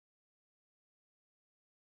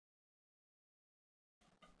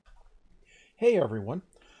Hey everyone,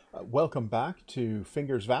 welcome back to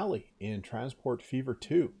Fingers Valley in Transport Fever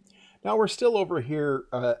 2. Now we're still over here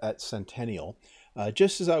at Centennial.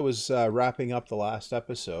 Just as I was wrapping up the last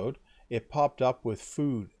episode, it popped up with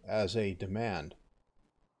food as a demand.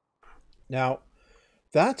 Now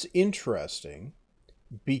that's interesting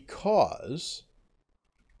because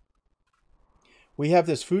we have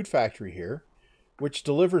this food factory here, which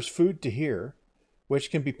delivers food to here,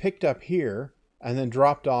 which can be picked up here and then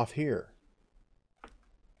dropped off here.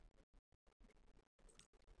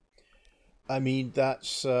 I mean,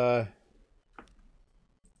 that's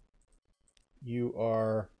you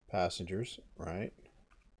are passengers, right?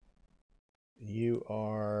 You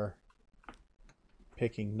are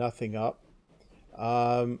picking nothing up.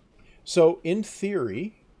 Um, so in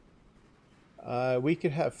theory, we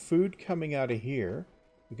could have food coming out of here.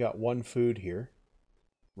 We got one food here,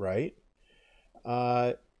 right?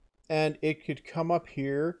 Uh, and it could come up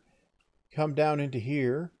here, come down into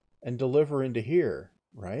here, and deliver into here,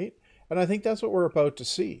 right? And I think that's what we're about to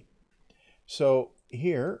see. So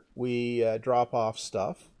here we drop off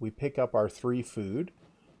stuff. We pick up our 3 food.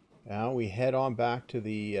 Now we head on back to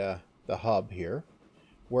the hub here,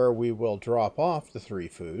 where we will drop off the 3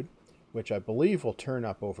 food, which I believe will turn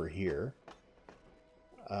up over here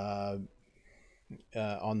uh,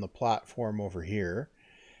 on the platform over here,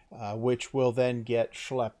 which will then get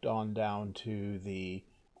schlepped on down to the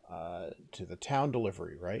town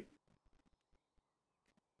delivery, right?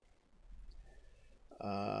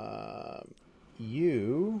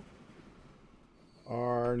 You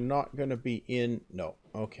are not going to be in. No,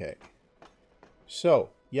 okay. So,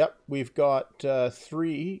 yep, we've got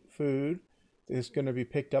 3 food that's going to be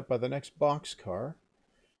picked up by the next boxcar.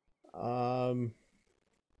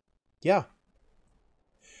 Yeah.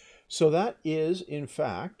 So that is, in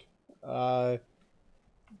fact, going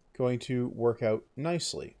to work out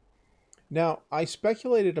nicely. Now, I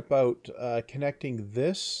speculated about connecting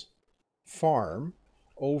this farm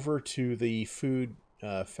over to the food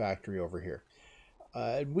factory over here.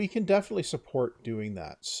 We can definitely support doing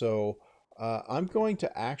that. So I'm going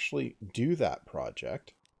to actually do that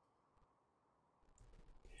project.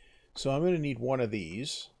 So I'm going to need one of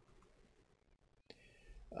these,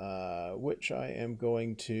 which I am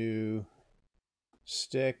going to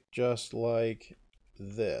stick just like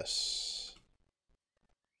this.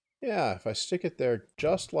 Yeah, if I stick it there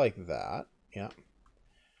just like that, yeah.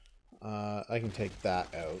 I can take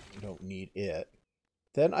that out. Don't need it.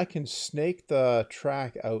 Then I can snake the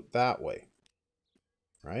track out that way,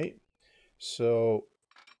 right? So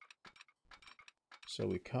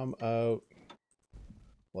we come out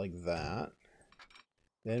like that.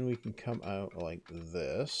 Then we can come out like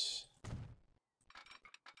this.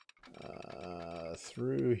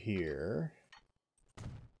 Through here.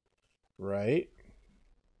 Right?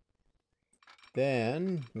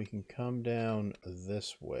 Then we can come down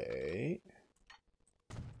this way.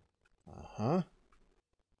 Uh-huh.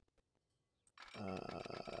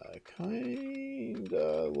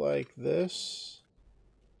 Kinda like this.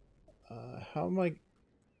 How am I...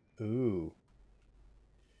 Ooh.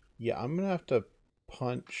 Yeah, I'm gonna have to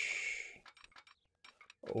punch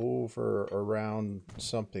over around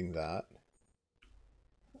something that.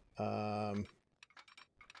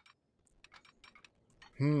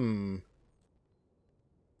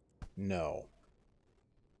 No.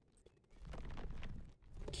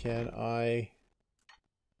 Can I...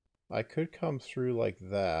 I could come through like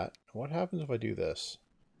that. What happens if I do this?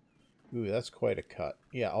 Ooh, that's quite a cut.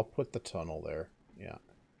 Yeah, I'll put the tunnel there. Yeah.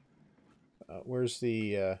 Where's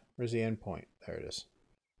the end point? There it is.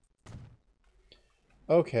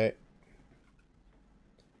 Okay.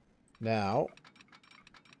 Now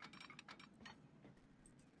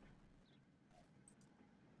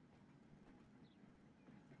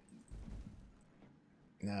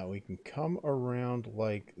we can come around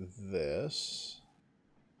like this.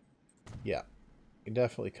 Yeah, you can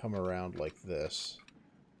definitely come around like this.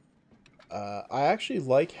 I actually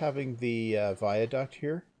like having the viaduct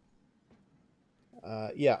here.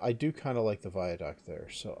 Yeah, I do kind of like the viaduct there,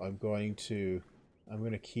 so I'm going to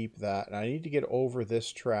keep that. And I need to get over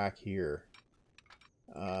this track here.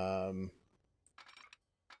 Or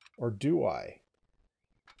do I?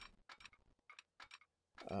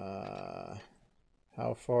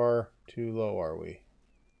 How far too low are we?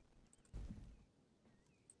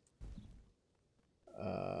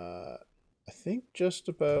 I think just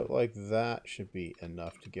about like that should be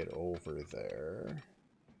enough to get over there.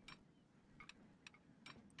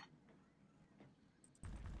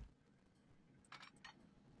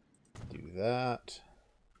 Do that.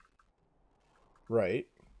 Right.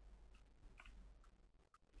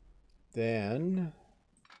 Then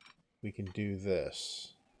we can do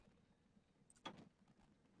this.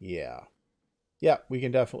 Yeah. Yeah, we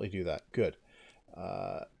can definitely do that. Good.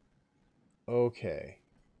 Okay.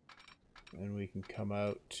 And we can come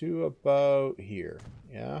out to about here.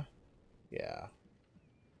 Yeah? Yeah.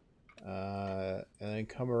 And then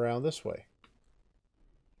come around this way.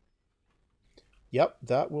 Yep,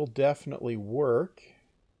 that will definitely work.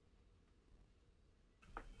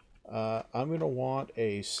 I'm going to want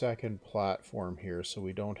a second platform here so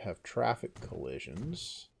we don't have traffic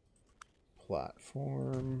collisions.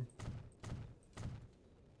 Platform.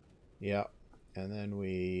 Yep. And then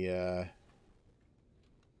we...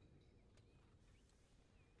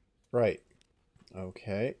 right.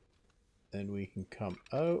 Okay. Then we can come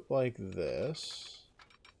out like this.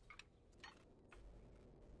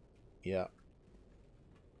 Yeah.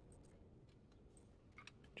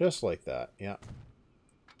 Just like that. Yeah.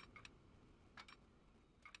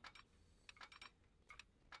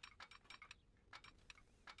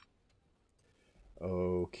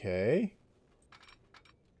 Okay.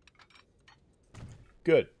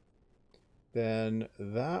 Good. Then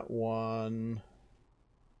that one...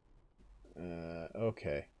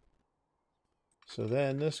 okay. So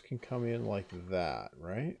then this can come in like that,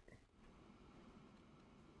 right?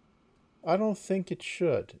 I don't think it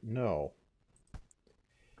should. No.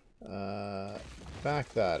 Back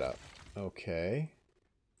that up. Okay.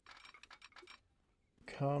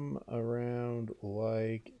 Come around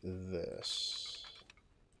like this.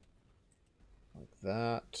 Like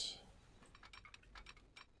that.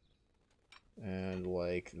 And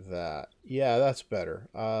like that. Yeah, that's better.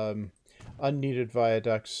 Unneeded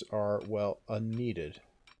viaducts are, well, unneeded.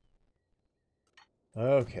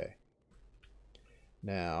 Okay.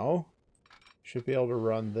 Now, should be able to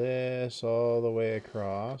run this all the way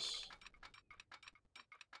across.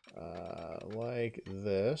 Like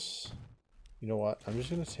this. You know what? I'm just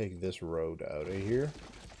going to take this road out of here.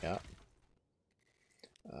 Yeah.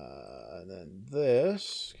 And then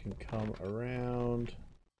this can come around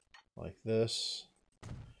like this.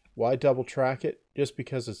 Why double track it? Just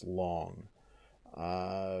because it's long.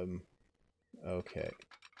 Okay.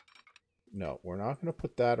 No, we're not going to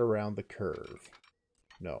put that around the curve.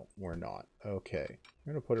 No, we're not. Okay.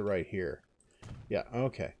 We're going to put it right here. Yeah,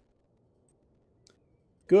 okay.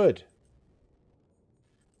 Good.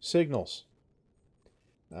 Signals.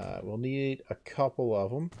 We'll need a couple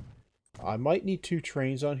of them. I might need 2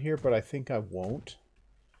 trains on here, but I think I won't.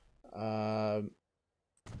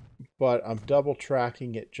 But I'm double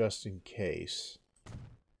tracking it just in case.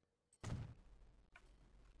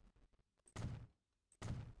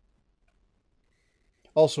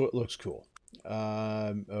 Also, it looks cool.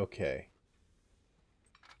 Okay.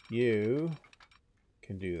 You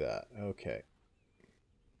can do that. Okay.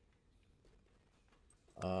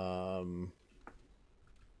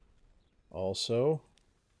 Also,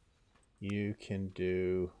 you can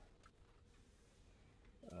do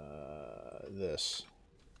this.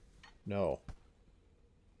 No.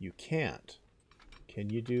 You can't. Can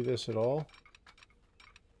you do this at all?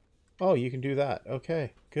 Oh, you can do that.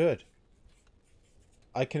 Okay, good.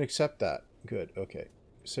 I can accept that. Good, okay.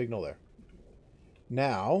 Signal there.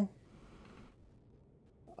 Now,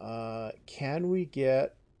 can we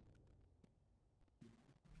get...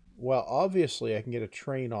 Well, obviously I can get a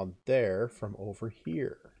train on there from over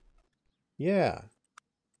here. Yeah.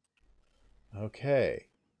 Okay.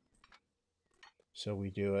 So we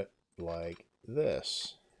do it like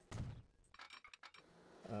this.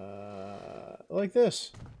 Like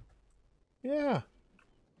this. Yeah.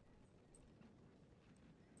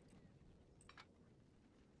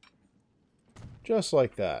 Just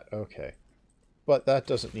like that. Okay. But that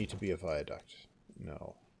doesn't need to be a viaduct.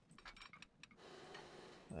 No.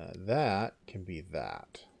 That can be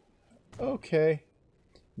that. Okay.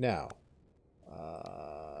 Now,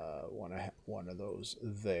 want to have one of those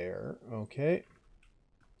there. Okay.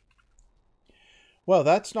 Well,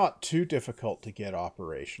 that's not too difficult to get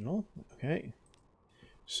operational. Okay.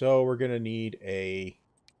 So we're going to need a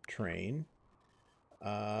train.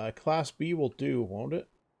 Class B will do, won't it?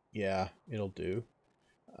 Yeah, it'll do.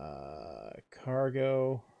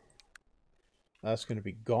 Cargo. That's going to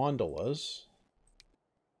be gondolas.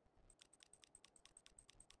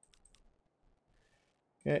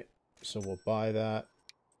 Okay, so we'll buy that.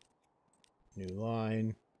 New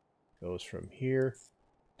line. Goes from here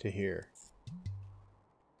to here.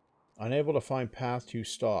 Unable to find path to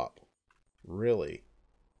stop. Really?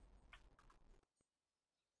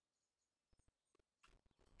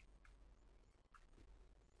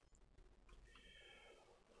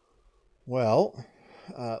 Well,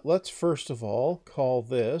 let's first of all call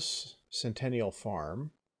this Centennial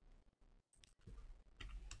Farm.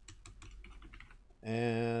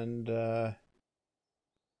 And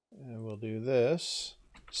we'll do this.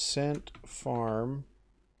 Sent farm,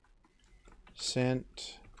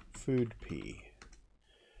 sent food P.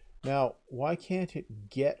 Now, why can't it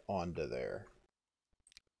get onto there?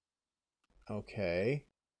 Okay.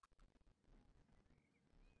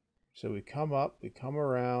 So we come up, we come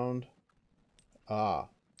around. Ah.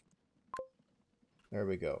 There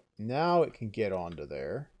we go. Now it can get onto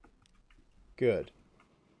there. Good.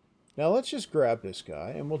 Now let's just grab this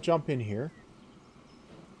guy and we'll jump in here.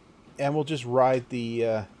 And we'll just ride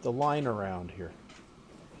the line around here.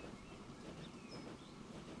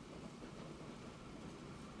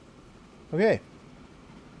 Okay.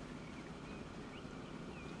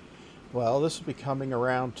 Well, this will be coming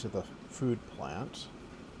around to the food plant.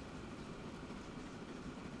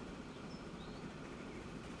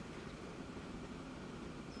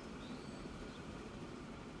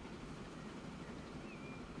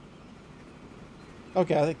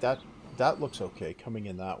 Okay, I think that looks okay coming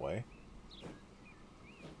in that way.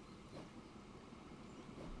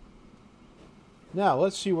 Now,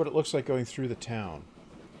 let's see what it looks like going through the town.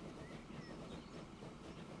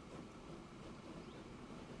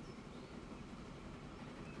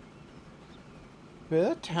 But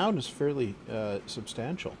that town is fairly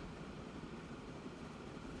substantial.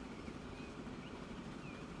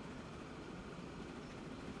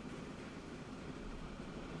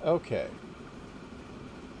 Okay.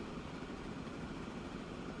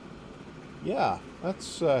 Yeah,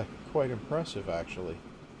 that's quite impressive, actually.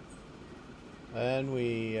 And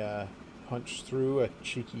we punch through a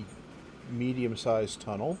cheeky medium-sized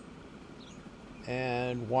tunnel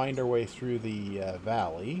and wind our way through the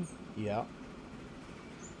valley. Yeah.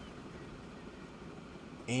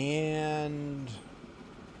 And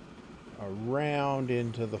around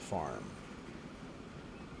into the farm,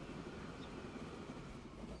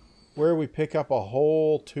 where we pick up a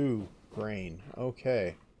whole 2 grain.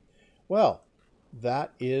 Okay. Well,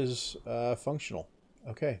 that is functional.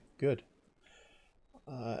 Okay, good.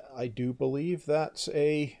 I do believe that's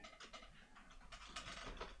a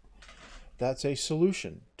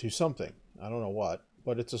solution to something. I don't know what,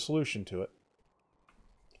 but it's a solution to it.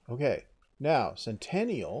 Okay, now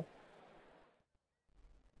Centennial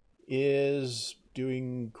is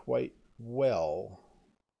doing quite well.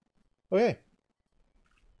 Okay.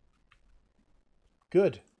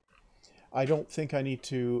 Good. I don't think I need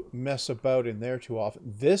to mess about in there too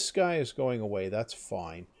often. This guy is going away. That's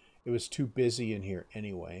fine. It was too busy in here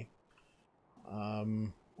anyway.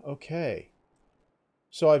 Okay.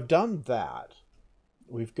 So I've done that.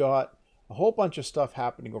 We've got a whole bunch of stuff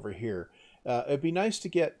happening over here. It'd be nice to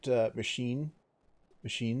get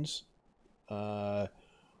machines built,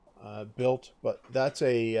 but that's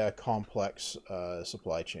a complex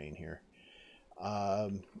supply chain here.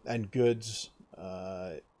 And goods,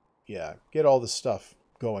 yeah, get all the stuff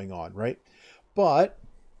going on, right? But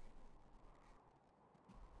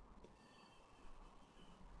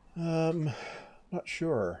not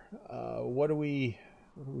sure. What do we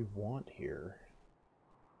want here?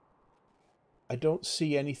 I don't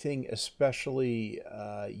see anything especially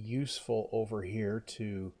useful over here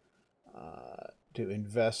to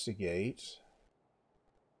investigate.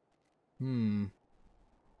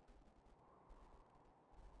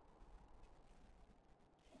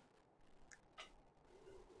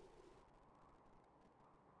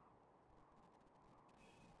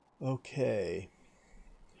 Okay.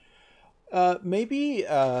 Maybe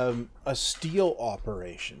a steel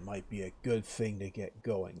operation might be a good thing to get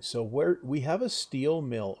going. So we have a steel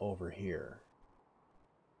mill over here.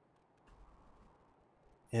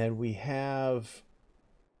 And we have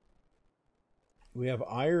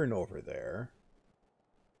iron over there.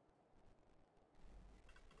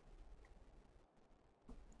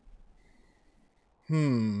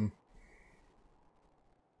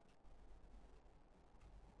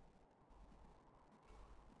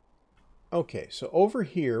 Okay, so over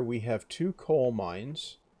here we have 2 coal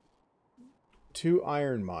mines, 2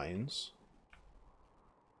 iron mines,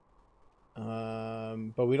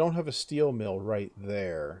 but we don't have a steel mill right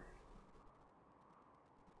there.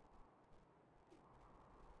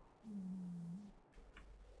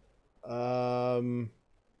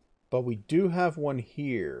 But we do have one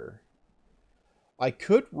here. I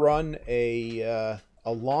could run a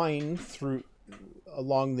line through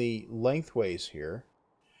along the lengthways here.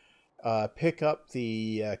 Pick up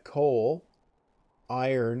the coal,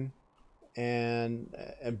 iron, and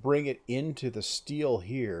bring it into the steel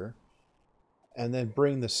here, and then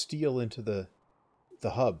bring the steel into the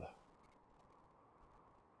hub.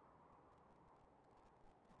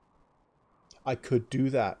 I could do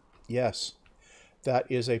that. Yes, that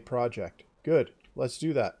is a project. Good. let's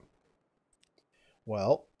do that.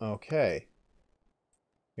 Well, okay.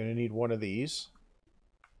 Gonna need one of these.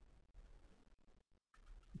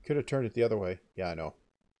 Could have turned it the other way. Yeah, I know.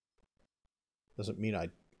 Doesn't mean I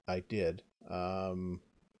did. No,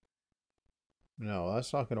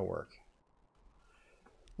 that's not gonna work.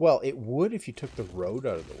 Well, it would if you took the road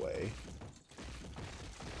out of the way.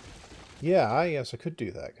 Yeah, I guess I could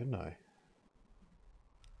do that, couldn't I?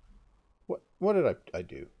 What did I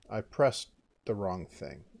do? I pressed the wrong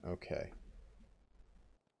thing. Okay.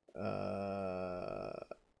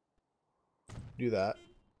 Do that.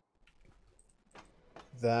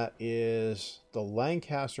 That is the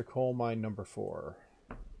Lancaster coal mine number 4.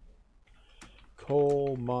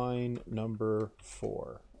 Coal mine number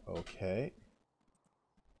 4. Okay.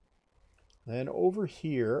 Then over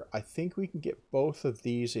here, I think we can get both of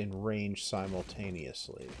these in range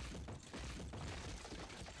simultaneously.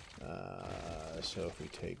 So if we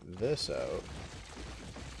take this out,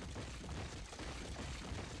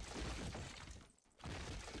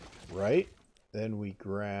 right, then we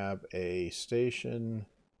grab a station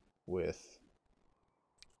with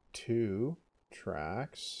 2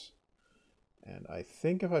 tracks, and I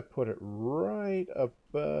think if I put it right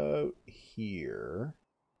about here,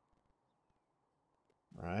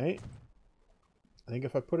 right, I think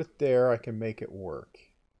if I put it there, I can make it work.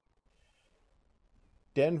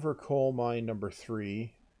 Denver coal mine number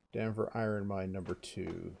 3, Denver iron mine number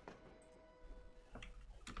 2.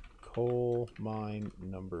 Coal mine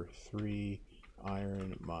number 3,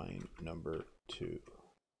 iron mine number 2.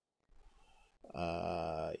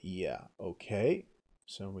 Yeah, okay.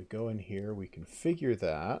 So we go in here, we configure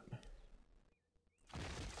that.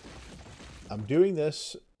 I'm doing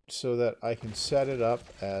this so that I can set it up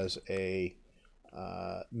as a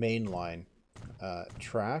mainline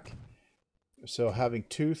track. So having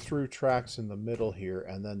 2 through tracks in the middle here,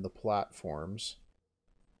 and then the platforms.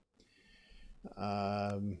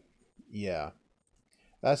 Yeah,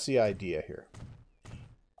 that's the idea here.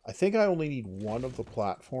 I think I only need one of the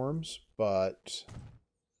platforms, but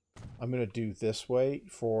I'm going to do this way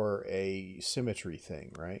for a symmetry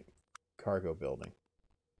thing, right? Cargo building.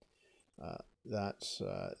 That's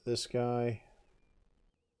this guy.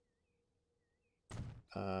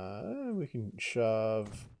 We can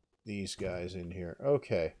shove these guys in here.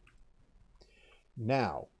 Okay.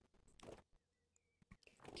 Now,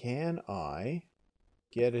 can I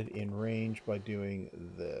get it in range by doing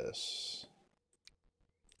this?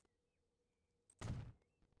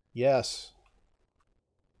 Yes.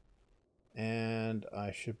 And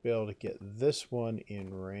I should be able to get this one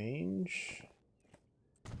in range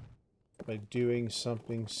by doing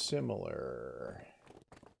something similar.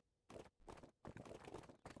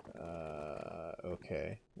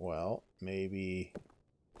 Okay, well, maybe...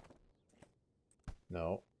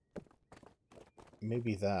 No.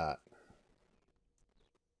 Maybe that.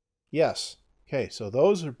 Yes. Okay, so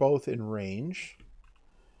those are both in range.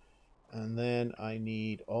 And then I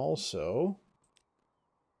need also...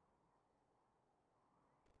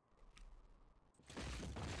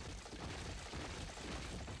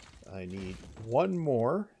 I need one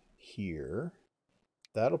more here.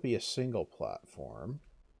 That'll be a single platform.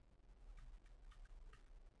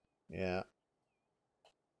 Yeah.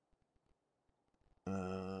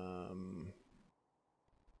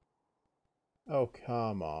 Oh,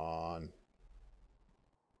 come on.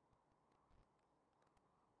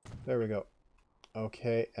 There we go.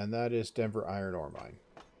 Okay, and that is Denver iron ore mine.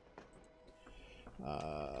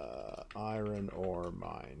 Iron ore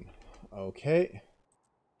mine. Okay.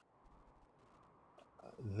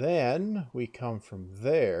 Then we come from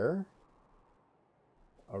there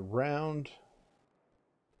around...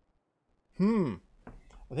 I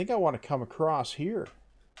think I want to come across here.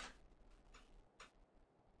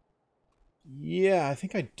 Yeah, I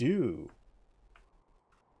think I do.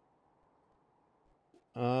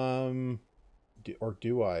 Or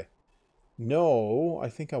do I? No, I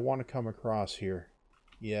think I want to come across here.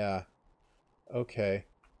 Yeah. Okay.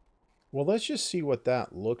 Well, let's just see what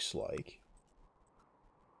that looks like.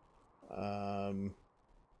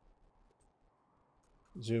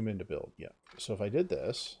 Zoom into build. Yeah. So if I did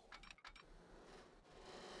this...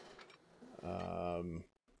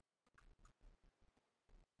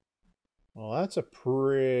 well, that's a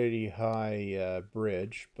pretty high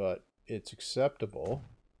bridge, but it's acceptable.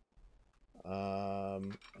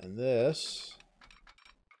 And this,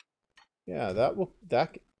 yeah, that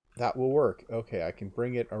will work. Okay, I can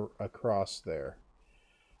bring it across there.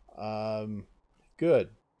 Good.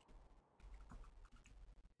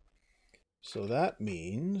 So that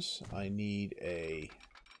means I need a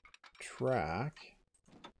track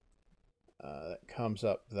that comes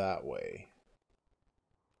up that way.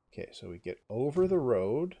 Okay, so we get over the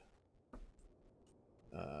road.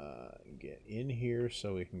 Get in here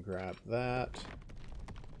so we can grab that.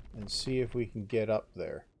 And see if we can get up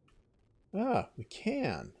there. Ah, we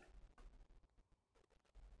can.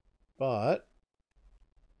 But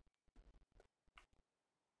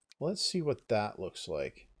let's see what that looks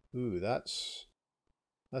like. Ooh, that's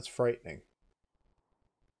frightening.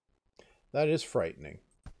 That is frightening.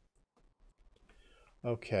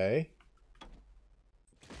 Okay.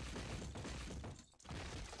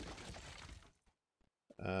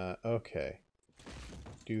 Okay.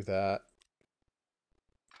 Do that.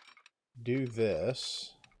 Do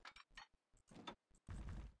this.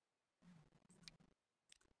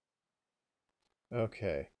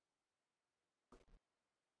 Okay.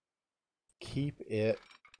 Keep it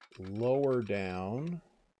lower down.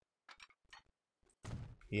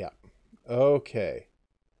 Yeah. Okay.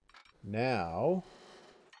 Now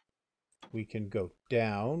we can go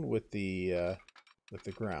down with the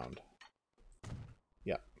ground.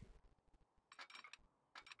 Yeah.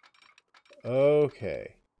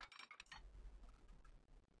 Okay.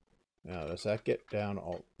 Now, does that get down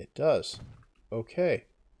all? It does. Okay.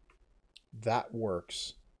 That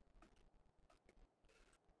works.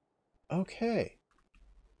 Okay.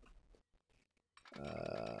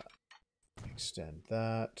 Extend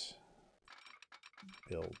that.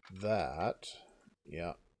 Build that.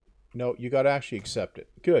 Yeah. No, you got to actually accept it.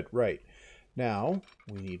 Good, right. Now,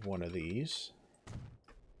 we need one of these.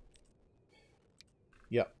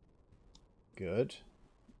 Yep. Good.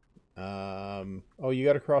 Oh, you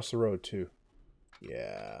got to cross the road too.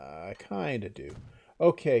 Yeah, I kind of do.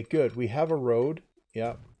 Okay, good. We have a road.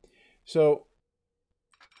 Yep. So,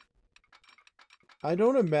 I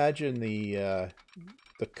don't imagine the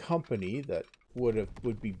company that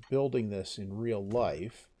would be building this in real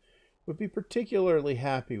life would be particularly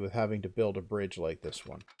happy with having to build a bridge like this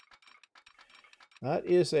one. That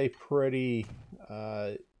is a pretty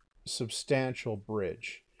substantial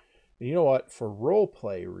bridge. And you know what? For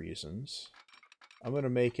roleplay reasons, I'm going to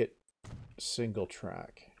make it single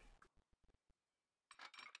track.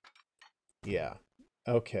 Yeah.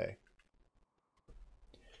 Okay.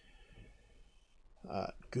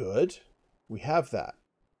 Good. We have that.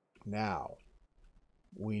 Now,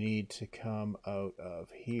 we need to come out of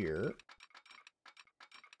here.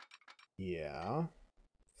 Yeah.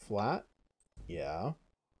 Flat. Yeah.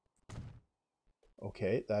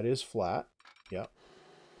 Okay, that is flat. Yep.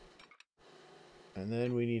 And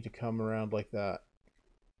then we need to come around like that.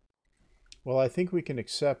 Well, I think we can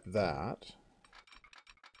accept that.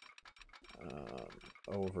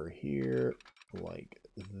 Over here, like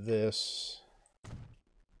this.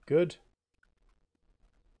 Good.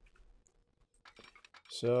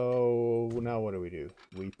 So now what do?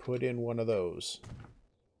 We put in one of those.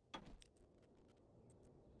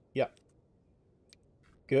 Yep.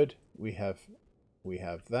 Good. We have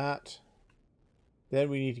that. Then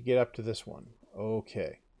we need to get up to this one.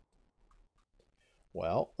 Okay.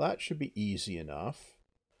 Well, that should be easy enough.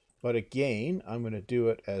 But again, I'm going to do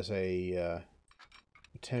it as a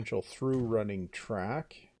potential through running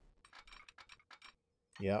track.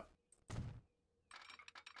 Yep.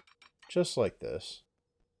 Just like this.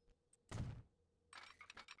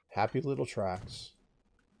 Happy little tracks.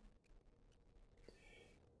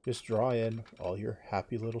 Just draw in all your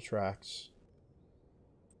happy little tracks.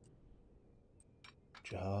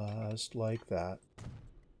 Just like that.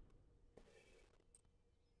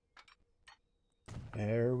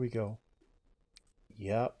 There we go.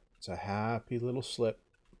 Yep, it's a happy little slip.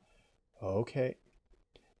 Okay.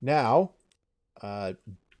 Now,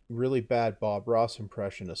 really bad Bob Ross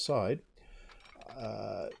impression aside,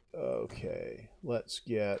 okay, let's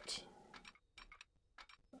get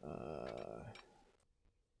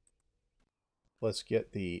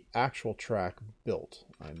the actual track built.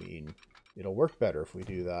 I mean, it'll work better if we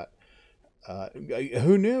do that.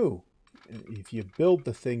 Who knew? If you build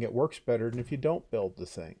the thing, it works better than if you don't build the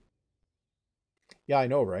thing. Yeah, I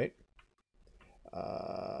know, right?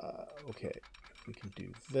 Okay, we can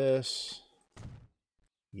do this.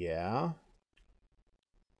 Yeah.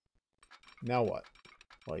 Now what?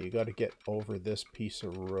 Well, you got to get over this piece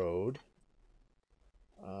of road.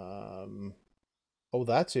 Oh,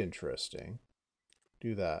 that's interesting.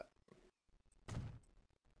 Do that.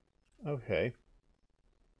 Okay.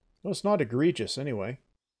 Well, it's not egregious anyway.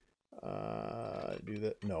 Do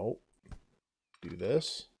that. No. Do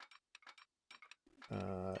this.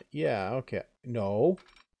 Yeah, okay. No.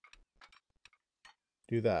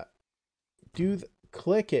 Do that.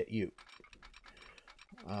 Click it, you.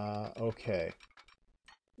 Okay.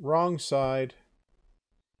 Wrong side.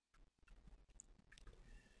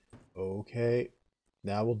 Okay.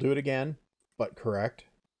 Now we'll do it again, but correct.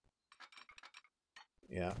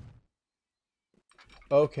 Yeah.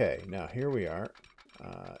 Okay, now here we are.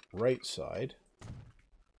 Right side.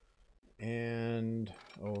 And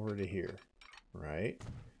over to here. Right.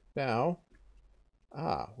 Now,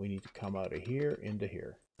 we need to come out of here into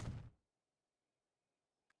here.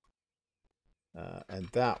 And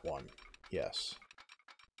that one. Yes.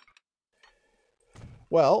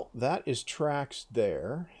 Well, that is tracks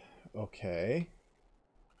there. Okay.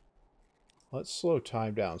 Let's slow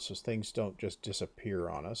time down so things don't just disappear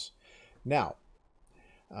on us. Now,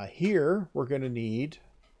 here we're going to need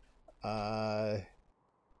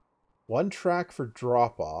one track for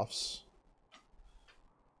drop-offs.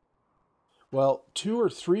 Well, 2 or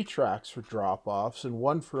 3 tracks for drop-offs and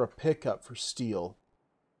one for a pickup for steel.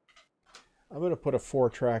 I'm going to put a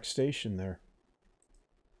 4-track station there.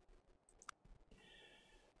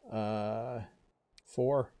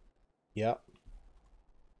 4. Yep.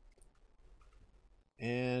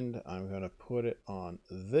 And I'm going to put it on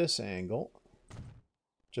this angle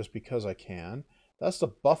just because I can. That's the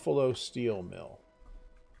Buffalo Steel Mill.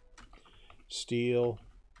 Steel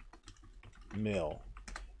Mill.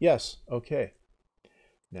 Yes, okay.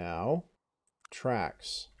 Now,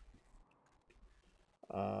 tracks.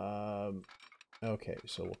 Okay,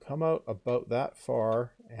 so we'll come out about that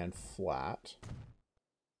far and flat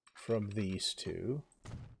from these two.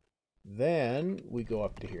 Then we go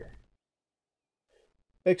up to here.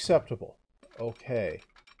 Acceptable. Okay.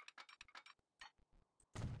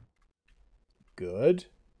 Good.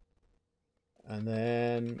 And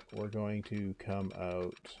then we're going to come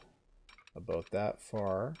out about that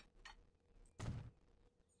far.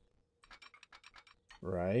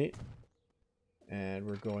 Right. And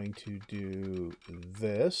we're going to do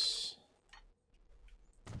this.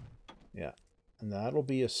 Yeah. And that'll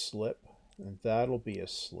be a slip. And that'll be a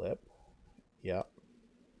slip. Yep.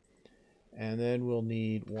 And then we'll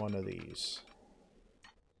need one of these.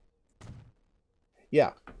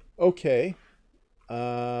 Yeah. Okay.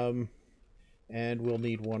 And we'll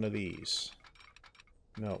need one of these.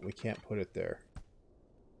 No, we can't put it there.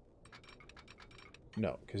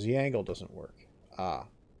 No, because the angle doesn't work.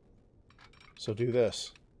 So do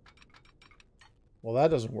this. Well,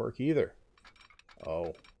 that doesn't work either.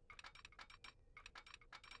 Oh.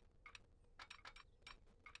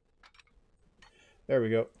 There we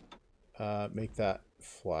go. Make that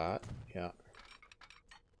flat. Yeah.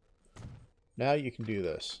 Now you can do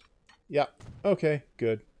this. Yeah. Okay,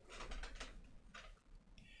 good.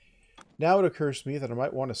 Now it occurs to me that I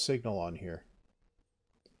might want a signal on here.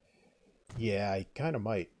 Yeah, I kind of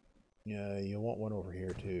might. Yeah, you'll want one over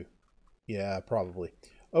here too. Yeah, probably.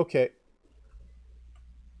 Okay.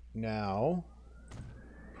 Now,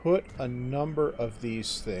 put a number of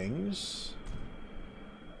these things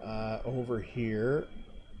over here,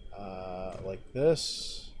 like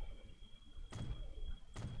this.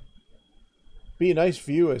 Be a nice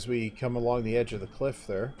view as we come along the edge of the cliff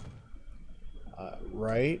there.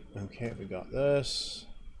 Right. Okay, we got this,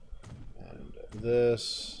 and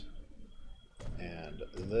this, and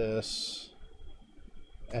this,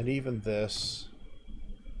 and even this.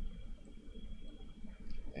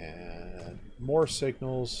 And more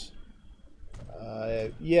signals.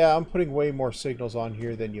 Yeah, I'm putting way more signals on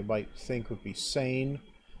here than you might think would be sane.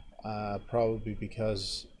 Probably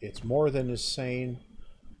because it's more than is sane.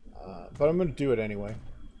 But I'm going to do it anyway.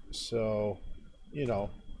 So, you know,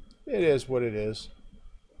 it is what it is.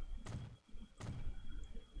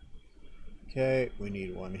 Okay, we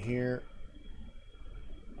need one here.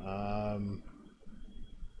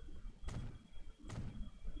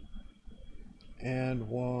 And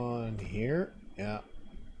one here. Yeah.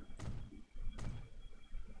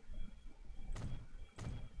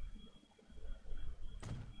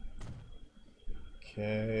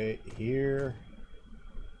 Okay, here,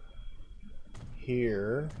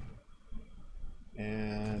 here,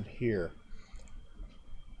 and here.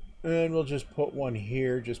 And we'll just put one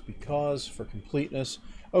here just because, for completeness.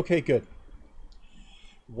 Okay, good.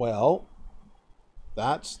 Well,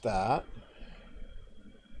 that's that.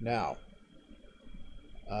 Now,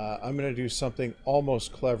 I'm going to do something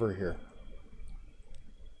almost clever here.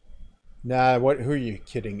 Nah, who are you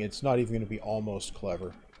kidding? It's not even going to be almost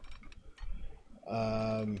clever.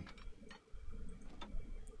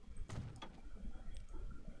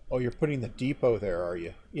 Oh, you're putting the depot there, are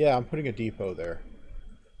you? Yeah, I'm putting a depot there.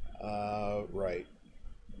 Right.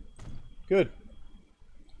 Good.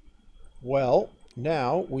 Well,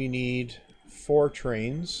 now we need 4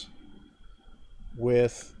 trains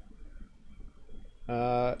with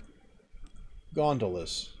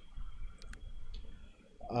gondolas.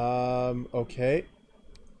 Okay.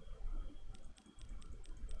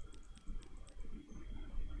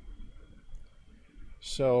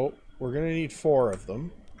 So we're going to need 4 of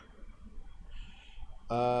them.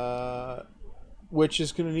 Which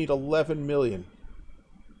is going to need 11 million.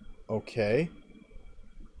 Okay.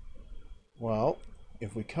 Well,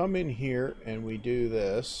 if we come in here and we do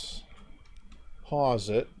this, pause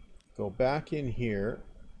it, go back in here,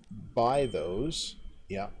 buy those.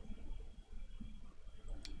 Yeah.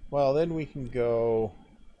 Well, then we can go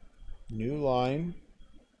new line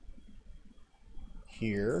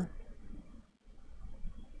here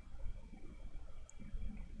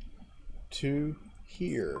to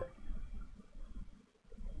here.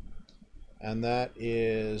 And that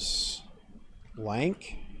is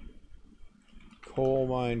blank coal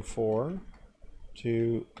mine 4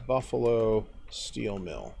 to Buffalo Steel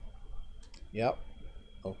Mill. Yep.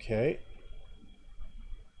 Okay.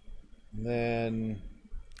 And then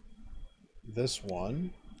this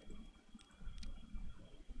one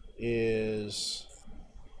is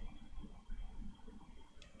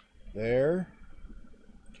there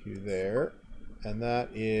to there, and that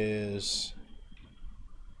is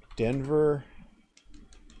Denver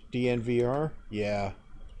DNVR. Yeah.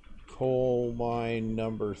 Coal mine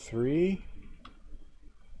number 3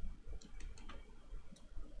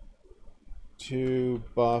 to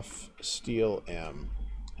Buff Steel M.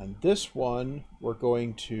 And this one we're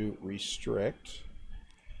going to restrict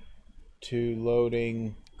to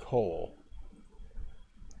loading coal.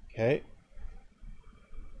 Okay.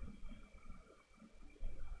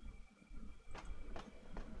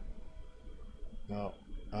 No.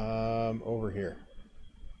 Over here.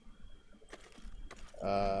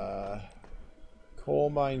 Coal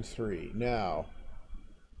mine 3. Now,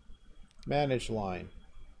 manage line.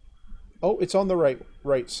 Oh, it's on the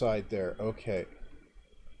right side there. Okay.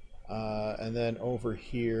 And then over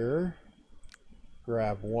here,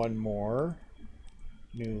 grab one more.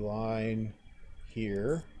 New line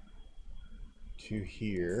here to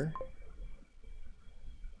here.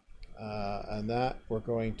 And that we're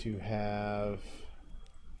going to have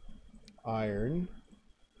iron.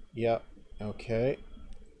 Yep. Okay.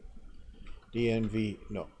 DNV,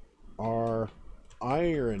 no, R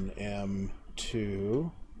iron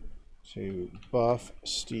M2 to Buff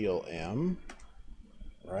Steel M,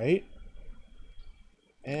 right?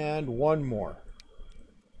 And one more.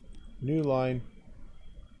 New line.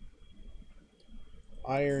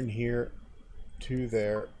 Iron here to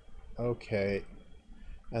there. Okay.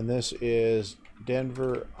 And this is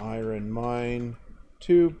Denver Iron Mine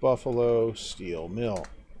to Buffalo Steel Mill.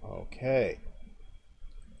 Okay.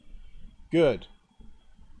 Good.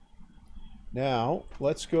 Now,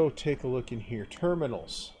 let's go take a look in here.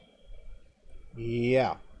 Terminals.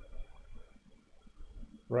 Yeah.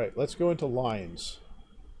 Right, let's go into lines.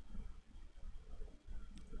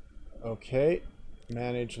 Okay.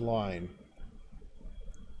 Manage line.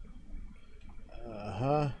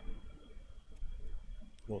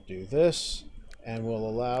 We'll do this, and we'll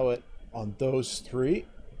allow it on those 3.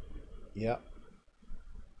 Yep.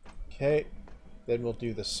 Okay. Then we'll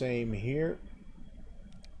do the same here.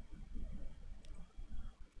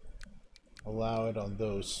 Allow it on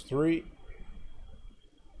those 3.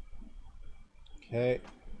 Okay.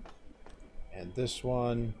 And this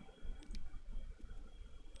one,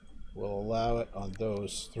 we'll allow it on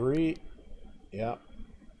those 3. Yep.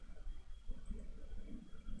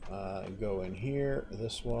 Go in here,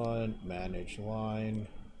 this one, manage line,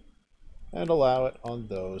 and allow it on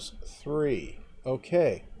those 3.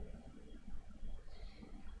 Okay.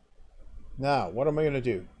 Now, what am I going to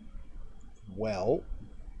do? Well,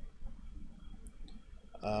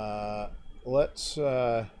 let's,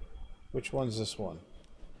 which one's this one?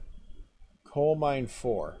 Coal mine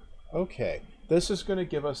 4. Okay. This is going to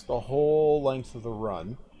give us the whole length of the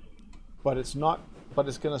run, but it's not, but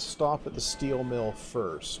it's going to stop at the steel mill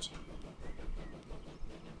first.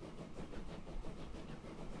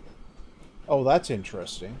 Oh, that's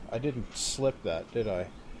interesting. I didn't slip that, did I?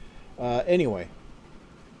 Anyway.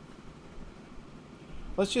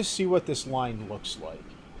 Let's just see what this line looks like.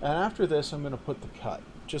 And after this, I'm going to put the cut.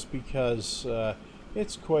 Just because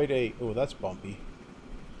it's quite a... Oh, that's bumpy.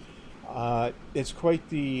 It's quite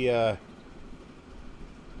the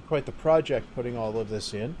project putting all of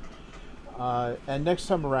this in. And next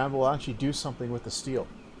time around, we'll actually do something with the steel.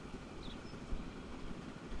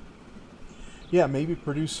 Yeah, maybe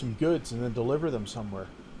produce some goods and then deliver them somewhere.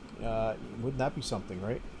 Wouldn't that be something,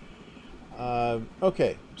 right?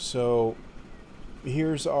 Okay, so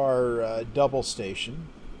here's our double station,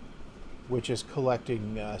 which is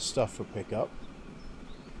collecting stuff for pickup.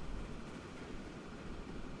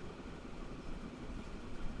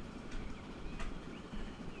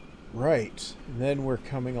 Right, and then we're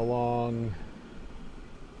coming along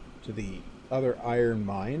to the other iron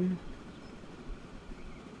mine.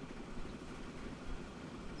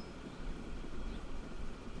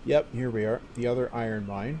 Yep, here we are. The other iron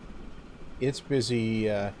mine. It's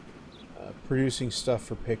busy producing stuff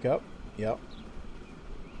for pickup. Yep.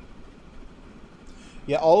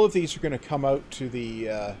 Yeah, all of these are going to come out to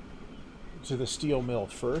the steel mill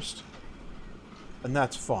first, and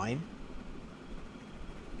that's fine.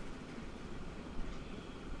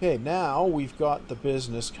 Okay, now we've got the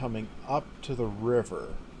business coming up to the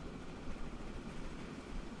river.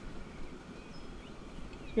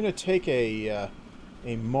 It's going to take a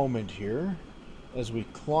moment here as we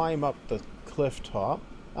climb up the cliff top.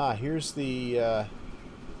 Ah, here's the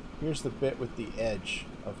bit with the edge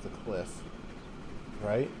of the cliff,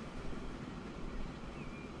 right?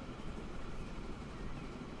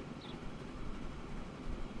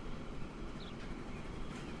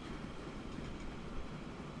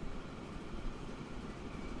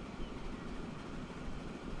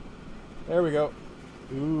 There we go.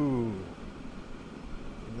 Ooh.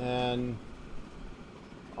 And then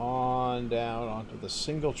on down onto the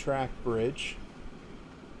single track bridge.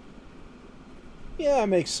 Yeah, it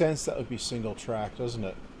makes sense that would be single track, doesn't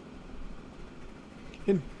it?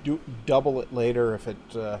 You can double it later if it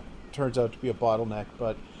turns out to be a bottleneck,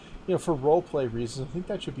 but you know, for roleplay reasons, I think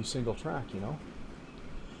that should be single track, you know?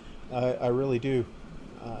 I really do.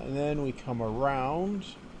 And then we come around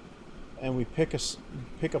and we pick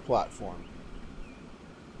a platform.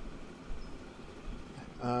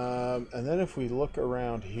 And then if we look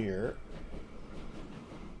around here,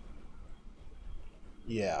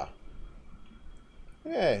 yeah.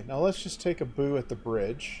 Okay, now let's just take a boo at the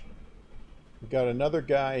bridge. We've got another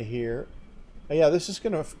guy here. Oh, yeah, this is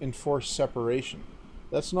going to enforce separation.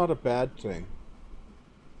 That's not a bad thing.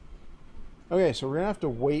 Okay, so we're going to have to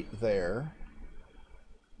wait there.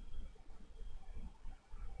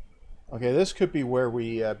 Okay, this could be where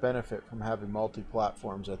we benefit from having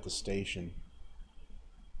multi-platforms at the station.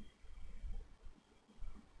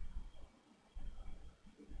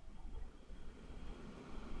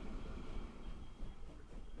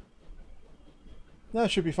 That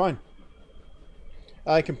should be fine.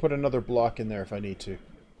 I can put another block in there if I need to.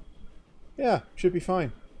 Yeah, should be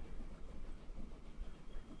fine.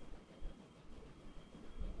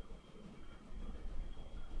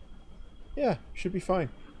 Yeah, should be fine.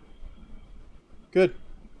 Good.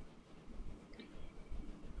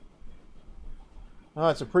 Oh,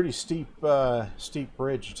 it's a pretty steep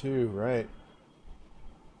bridge too, right?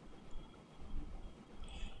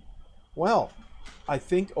 Well, I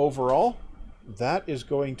think overall that is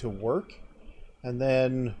going to work, and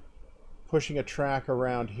then pushing a track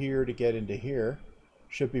around here to get into here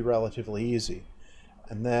should be relatively easy.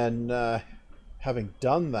 And then having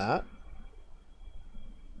done that,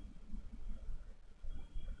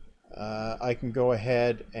 I can go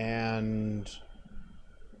ahead and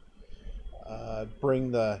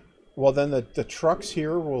bring the... Well, then the trucks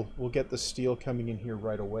here will get the steel coming in here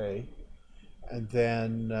right away. And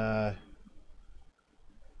then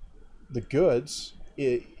the goods,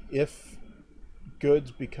 if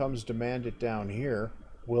goods becomes demanded down here,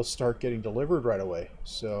 will start getting delivered right away.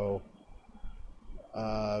 So,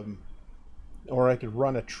 or I could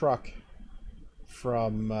run a truck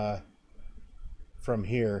from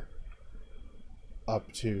here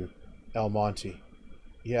up to El Monte.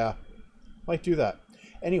 Yeah, might do that.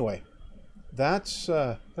 Anyway, that's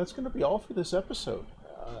going to be all for this episode.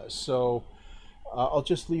 I'll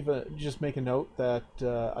just make a note that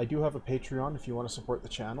I do have a Patreon if you want to support the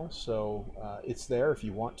channel. So it's there if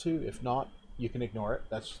you want to. If not, you can ignore it.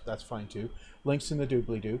 That's fine too. Links in the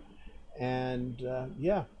doobly-doo. And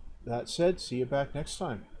yeah, that said, see you back next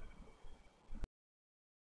time.